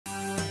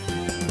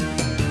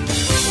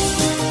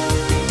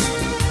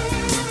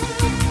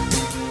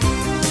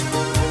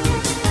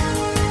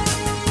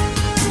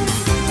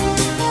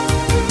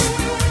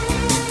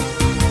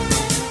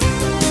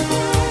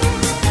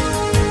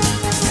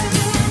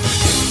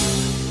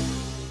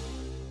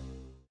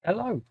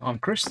Hello, I'm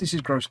Chris, this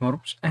is Gross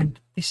Models, and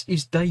this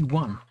is day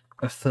 1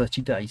 of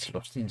 30 Days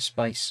Lost in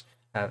Space,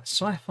 a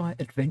sci-fi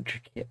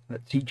adventure kit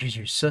that teaches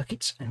you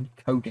circuits and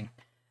coding.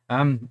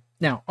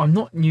 Now, I'm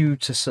not new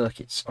to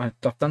circuits. I've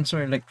done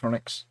some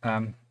electronics.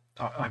 I've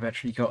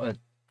actually got a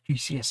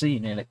GCSE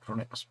in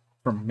electronics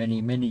from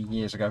many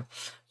years ago,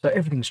 so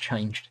everything's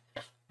changed.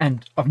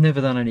 And I've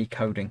never done any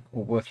coding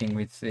or working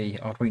with the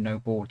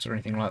Arduino boards or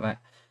anything like that.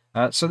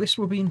 So this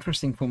will be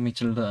interesting for me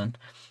to learn.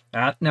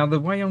 Now, the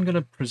way I'm going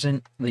to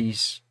present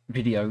these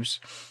videos,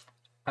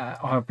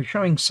 I'll be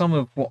showing some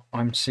of what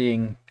I'm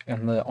seeing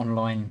in the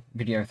online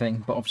video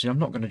thing, but obviously I'm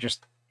not going to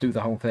just do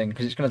the whole thing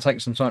because it's going to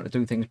take some time to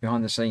do things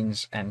behind the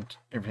scenes and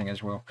everything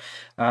as well.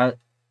 I've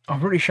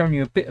already shown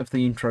you a bit of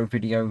the intro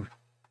video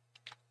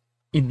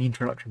in the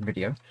introduction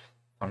video,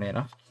 funnily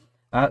enough.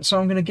 So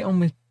I'm going to get on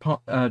with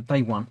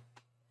day 1.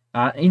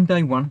 In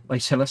day 1, they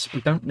tell us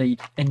we don't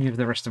need any of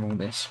the rest of all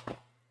this.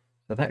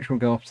 So that shall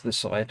go off to the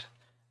side.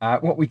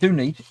 What we do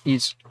need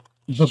is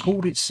the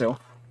board itself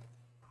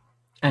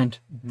and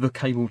the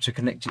cable to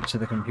connect it to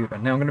the computer.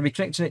 Now I'm going to be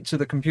connecting it to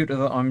the computer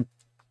that I'm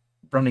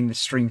running this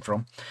stream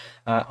from.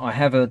 I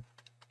have a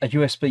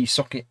USB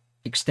socket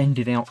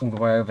extended out all the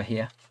way over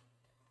here.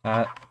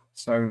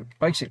 So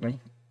basically,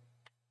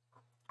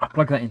 I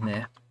plug that in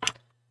there,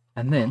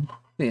 and then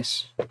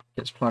this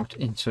gets plugged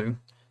into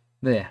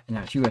there.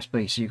 Now it's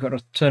USB, so you've got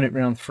to turn it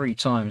around 3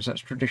 times.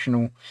 That's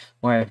traditional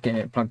way of getting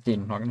it plugged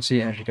in. I can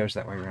see it actually goes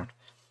that way around.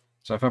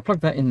 So if I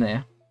plug that in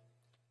there,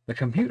 the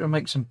computer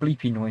makes some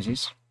bleepy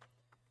noises,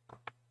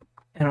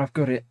 and I've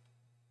got it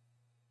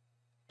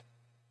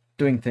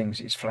doing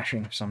things. It's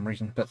flashing for some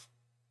reason, but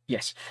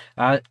yes.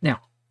 Now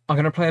I'm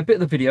going to play a bit of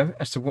the video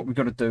as to what we've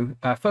got to do.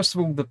 First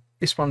of all,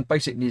 this one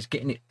basically is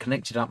getting it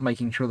connected up,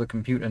 making sure the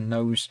computer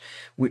knows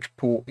which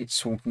port it's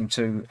talking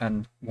to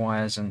and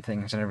wires and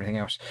things and everything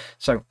else.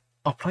 So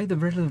I'll play the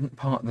relevant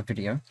part of the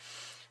video,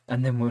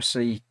 and then we'll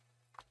see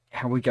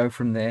how we go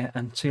from there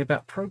and see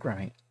about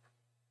programming.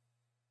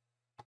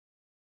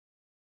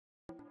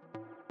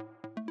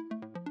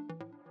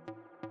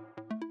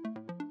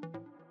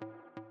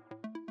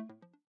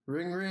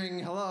 Ring ring,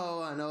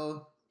 hello. I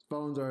know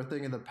phones are a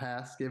thing of the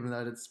past given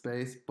that it's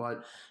space,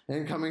 but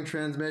incoming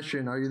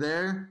transmission, are you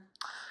there?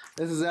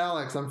 This is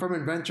Alex. I'm from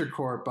Adventure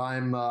Corp.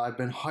 I've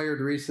been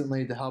hired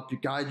recently to help you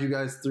guide you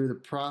guys through the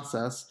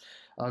process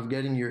of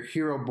getting your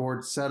hero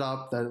board set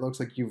up that it looks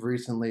like you've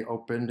recently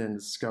opened and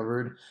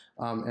discovered,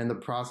 and the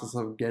process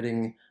of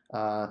getting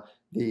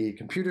the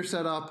computer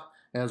set up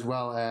as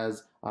well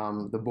as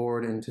the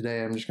board. And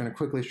today I'm just going to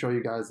quickly show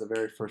you guys the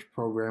very first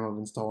program of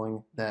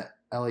installing that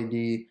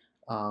LED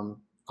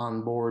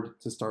on board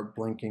to start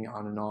blinking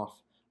on and off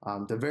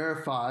to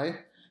verify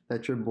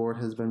that your board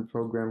has been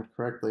programmed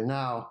correctly.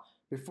 Now,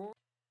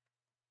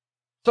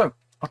 So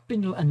I've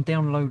been and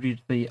downloaded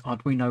the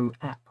Arduino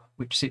app,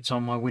 which sits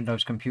on my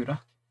Windows computer,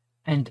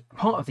 and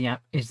part of the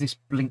app is this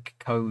blink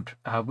code,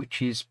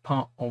 which is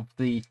part of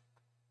the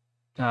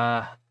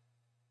where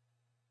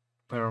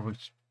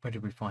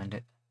did we find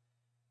it?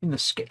 In the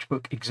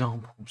sketchbook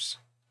examples.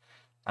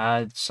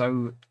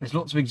 So there's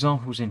lots of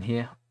examples in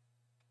here,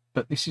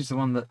 but this is the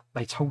one that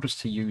they told us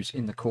to use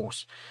in the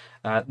course,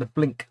 the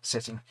blink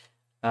setting.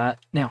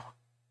 Now,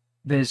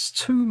 there's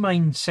 2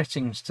 main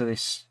settings to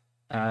this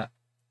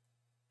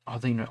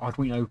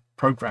Arduino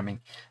programming.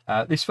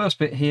 This first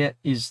bit here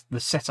is the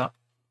setup,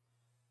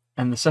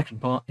 and the second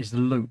part is the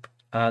loop.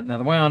 Now,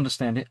 the way I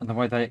understand it and the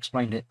way they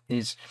explained it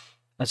is,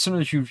 as soon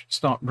as you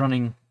start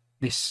running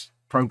this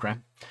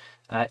program,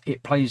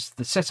 it plays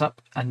the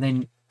setup and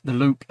then the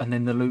loop, and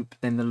then the loop,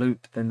 then the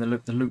loop, then the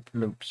loop. The loop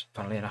loops,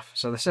 funnily enough.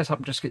 So the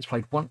setup just gets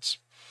played once,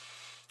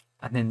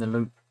 and then the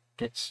loop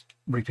gets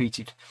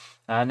repeated.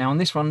 Now on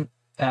this one,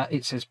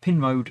 it says pin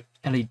mode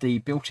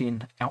LED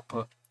built-in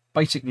output.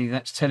 Basically,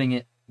 that's telling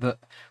it that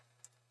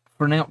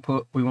for an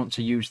output, we want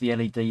to use the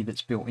LED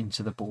that's built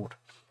into the board.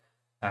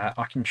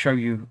 I can show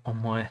you on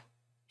my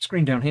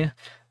screen down here.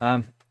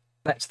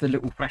 That's the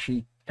little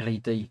flashy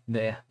LED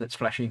there that's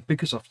flashing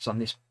because I've done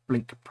this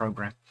blink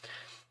program.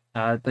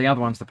 The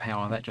other one's the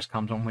power that just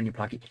comes on when you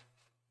plug it.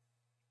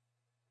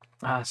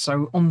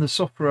 So on the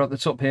software at the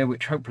top here,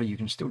 which hopefully you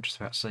can still just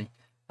about see,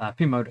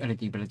 pin mode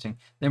LED built-in.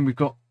 Then we've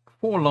got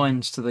 4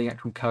 lines to the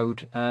actual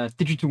code.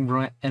 Digital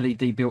write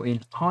LED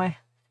built-in high,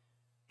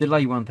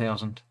 delay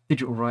 1000.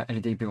 Digital write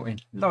LED built-in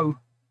low,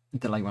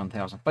 delay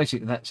 1000.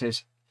 Basically that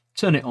says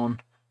turn it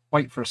on,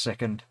 wait for a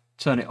second,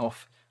 turn it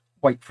off,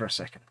 wait for a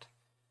second.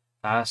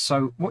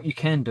 So what you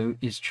can do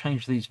is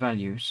change these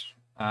values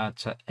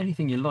to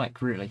anything you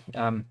like, really.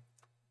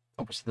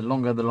 Obviously the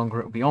longer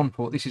it will be on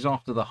for. This is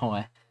after the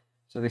high,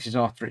 so this is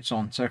after it's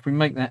on. So if we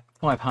make that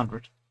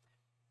 500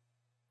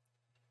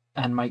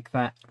 and make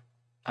that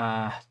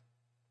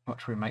what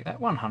should we make that?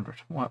 100.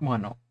 Why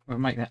not? We'll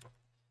make that.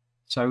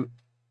 So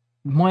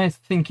my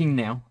thinking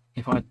now,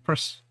 if I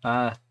press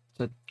to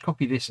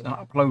copy this and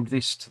upload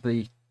this to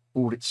the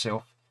board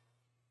itself,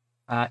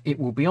 it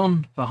will be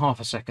on for half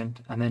a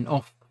second and then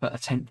off for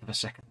 1/10 of a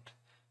second.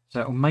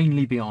 So it will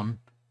mainly be on,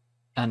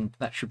 and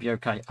that should be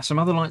okay. Some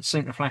other lights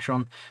seem to flash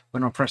on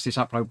when I press this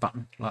upload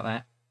button like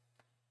that,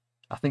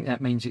 I think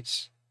that means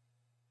it's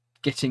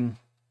getting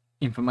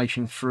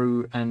information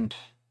through, and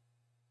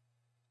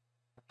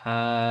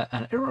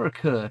an error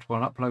occurred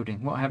while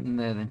uploading. What happened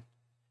there then?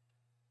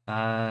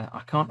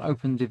 I can't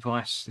open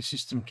device. The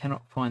system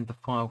cannot find the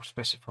file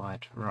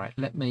specified. Right,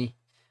 let me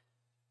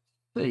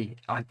see.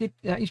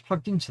 That is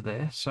plugged into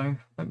there, so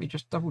let me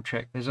just double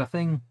check. There's a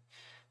thing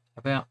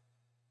about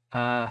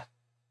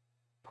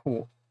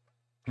port.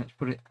 Let's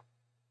put it,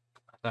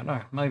 I don't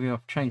know, maybe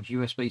I've changed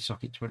USB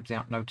sockets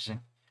without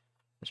noticing.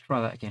 Let's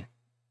try that again.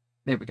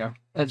 There we go.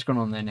 That's gone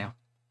on there now.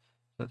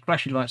 So the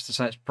flashy lights to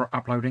say it's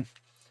uploading.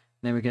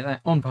 Then we get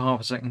that on for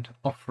half a second,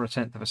 off for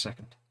 1/10 of a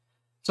second.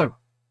 So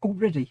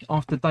already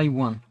after day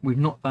one, we've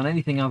not done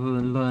anything other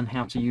than learn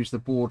how to use the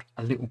board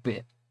a little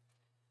bit.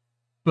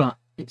 But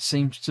it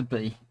seems to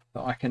be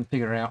that I can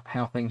figure out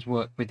how things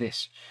work with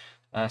this.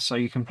 So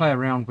you can play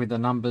around with the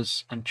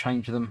numbers and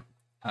change them.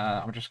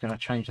 I'm just going to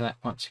change that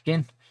once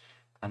again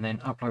and then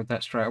upload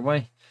that straight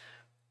away.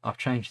 I've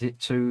changed it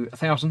to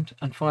 1,000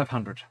 and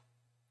 500.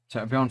 So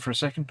it'll be on for a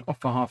second, off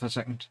for half a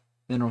second,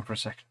 then on for a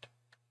second.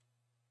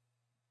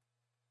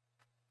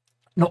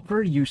 Not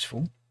very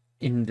useful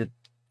in the,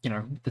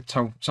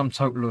 sum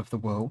total of the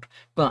world,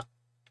 but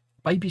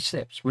baby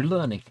steps. We're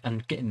learning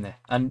and getting there,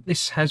 and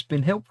this has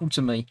been helpful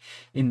to me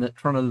in that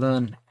trying to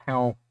learn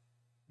how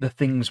the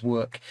things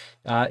work.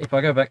 If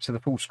I go back to the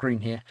full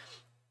screen here,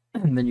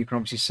 and then you can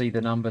obviously see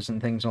the numbers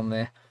and things on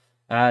there.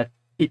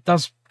 It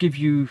does give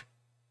you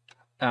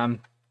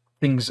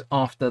things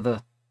after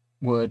the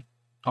word,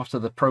 after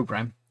the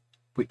program,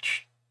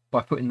 which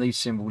by putting these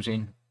symbols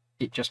in,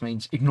 it just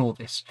means ignore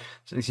this.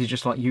 So this is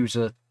just like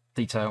user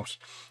details.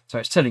 So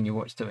it's telling you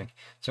what it's doing.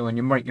 So when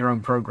you make your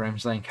own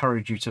programs, they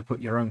encourage you to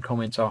put your own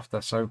comments after,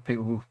 so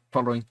people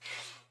following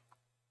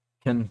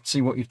can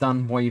see what you've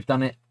done, why you've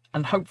done it,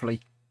 and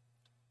hopefully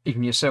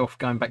even yourself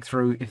going back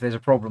through, if there's a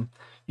problem,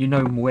 you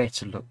know where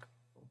to look.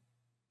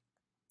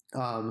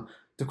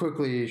 To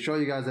quickly show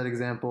you guys that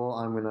example,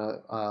 I'm gonna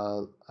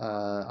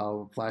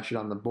I'll flash it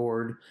on the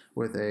board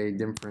with a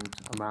different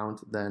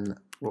amount than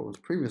what was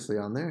previously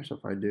on there. So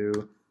if I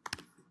do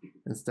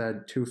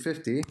instead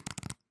 250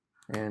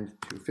 and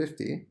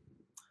 250,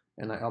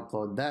 and I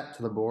upload that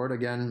to the board,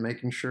 again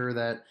making sure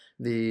that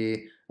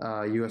the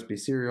USB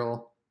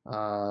serial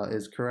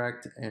is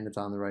correct and it's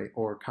on the right,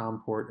 or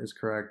COM port is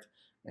correct,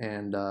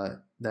 and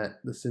that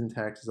the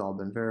syntax has all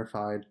been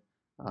verified.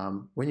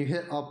 When you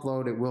hit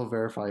upload, it will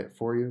verify it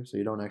for you, so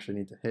you don't actually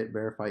need to hit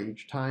verify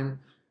each time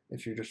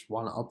if you just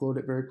want to upload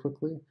it very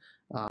quickly.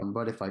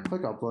 But if I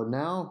click upload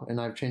now and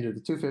I've changed it to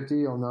 250,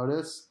 you'll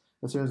notice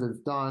as soon as it's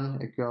done,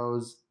 it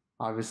goes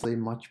obviously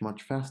much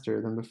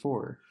faster than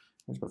before.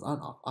 It goes on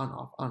off, on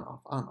off, on off,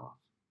 on off,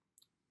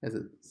 as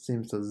it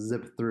seems to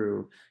zip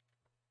through.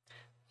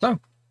 So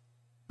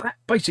that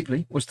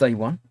basically was day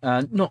one.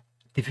 Not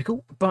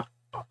difficult, but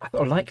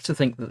I like to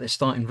think that they're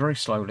starting very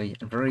slowly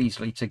and very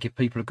easily to give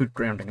people a good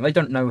grounding. They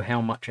don't know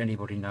how much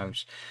anybody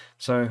knows.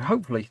 So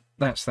hopefully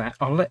that's that.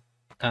 I'll let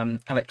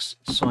Alex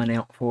sign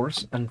out for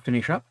us and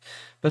finish up.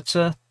 But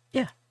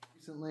yeah.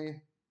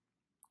 Recently.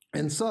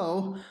 And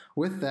so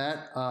with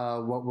that,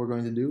 what we're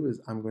going to do is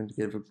I'm going to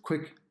give a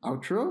quick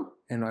outro,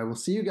 and I will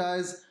see you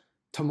guys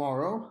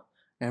tomorrow,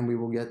 and we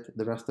will get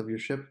the rest of your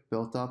ship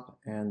built up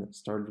and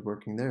started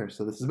working there.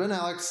 So this has been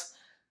Alex,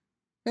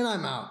 and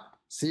I'm out.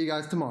 See you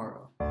guys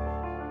tomorrow.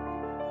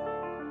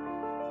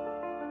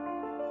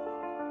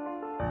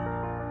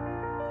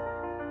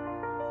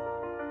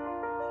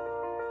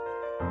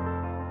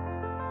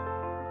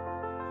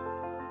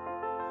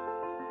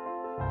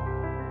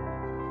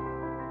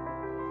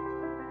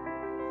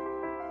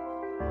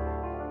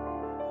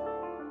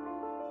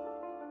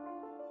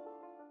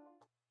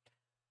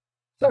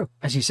 So,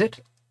 as you said,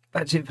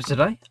 that's it for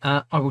today.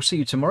 I will see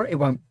you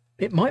tomorrow.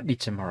 It might be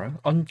tomorrow.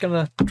 I'm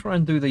going to try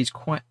and do these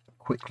quite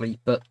quickly,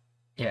 but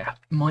yeah, it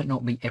might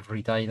not be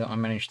every day that I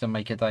manage to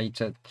make a day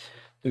to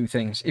do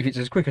things. If it's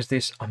as quick as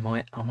this, I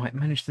might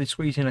manage to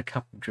squeeze in a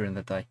couple during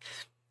the day.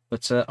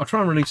 But I'll try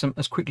and release them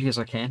as quickly as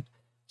I can.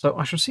 So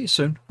I shall see you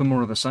soon for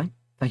more of the same.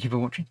 Thank you for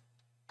watching.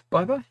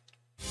 Bye-bye.